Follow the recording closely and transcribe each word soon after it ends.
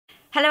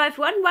Hello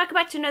everyone, welcome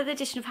back to another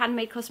edition of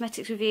Handmade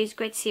Cosmetics Reviews.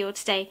 Great to see you all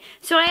today.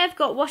 So I have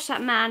got Wash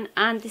That Man,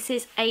 and this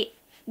is a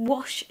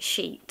wash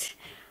sheet.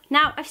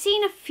 Now I've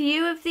seen a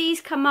few of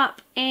these come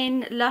up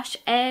in Lush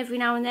every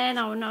now and then,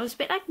 and I was a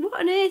bit like, what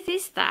on earth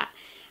is that?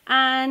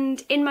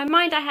 And in my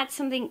mind I had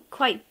something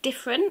quite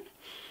different.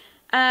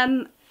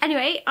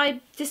 Anyway,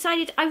 I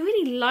decided I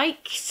really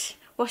liked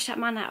Wash That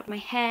Man Out of My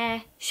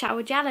Hair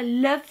shower gel. I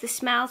love the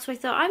smell, so I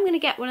thought I'm going to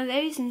get one of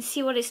those and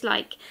see what it's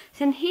like.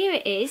 So here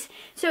it is.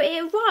 So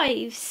it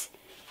arrives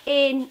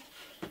in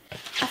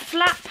a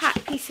flat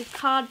pack piece of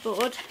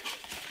cardboard,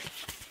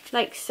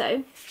 like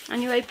so,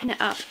 and you open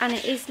it up and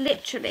it is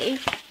literally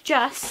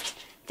just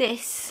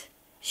this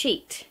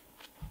sheet.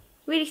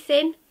 Really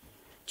thin,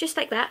 just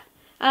like that.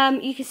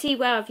 You can see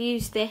where I've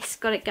used this,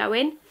 got it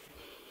going.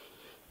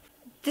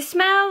 The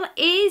smell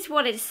is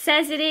what it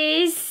says it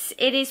is.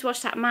 It is Wash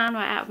That Man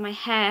Right Out of My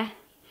Hair.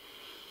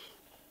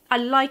 I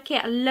like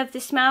it. I love the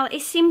smell.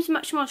 It seems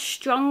much more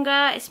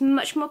stronger. It's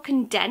much more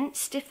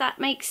condensed, if that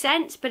makes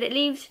sense. But it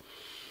leaves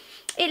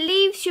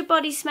your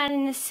body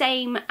smelling the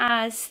same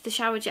as the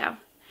shower gel.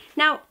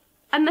 Now,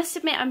 I must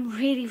admit, I'm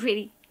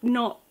really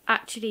not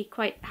actually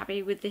quite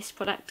happy with this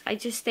product. I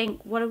just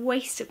think, what a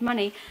waste of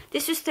money.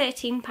 This was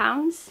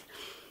 £13.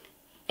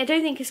 I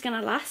don't think it's going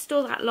to last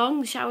all that long.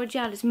 The shower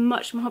gel is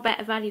much more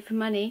better value for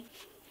money.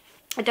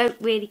 I don't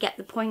really get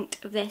the point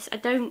of this.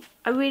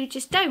 I really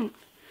just don't.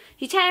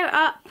 You tear it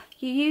up,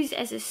 you use it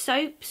as a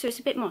soap, so it's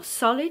a bit more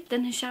solid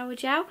than a shower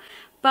gel,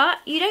 but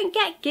you don't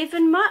get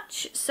given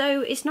much, so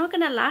it's not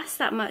going to last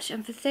that much.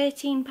 And for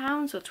 £13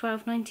 or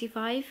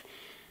 £12.95,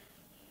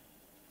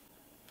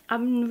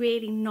 I'm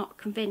really not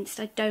convinced.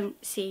 I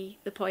don't see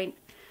the point.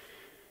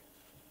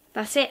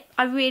 That's it.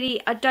 I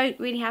don't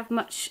really have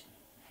much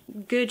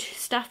good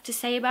stuff to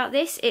say about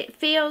this. It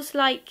feels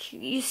like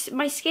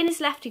my skin is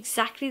left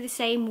exactly the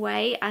same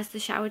way as the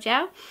shower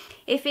gel.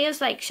 It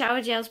feels like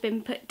shower gel's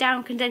been put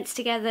down, condensed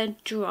together,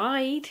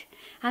 dried,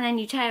 and then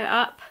you tear it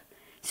up.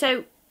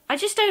 So I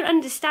just don't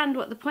understand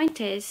what the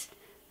point is.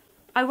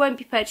 I won't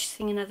be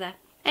purchasing another.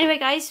 Anyway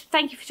guys,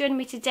 thank you for joining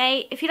me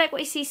today. If you like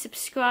what you see,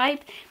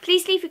 subscribe.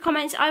 Please leave your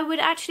comments. I would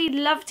actually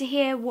love to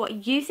hear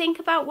what you think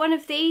about one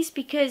of these,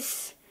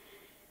 because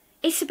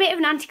it's a bit of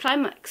an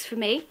anticlimax for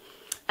me.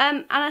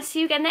 And I'll see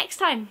you again next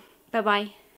time. Bye bye.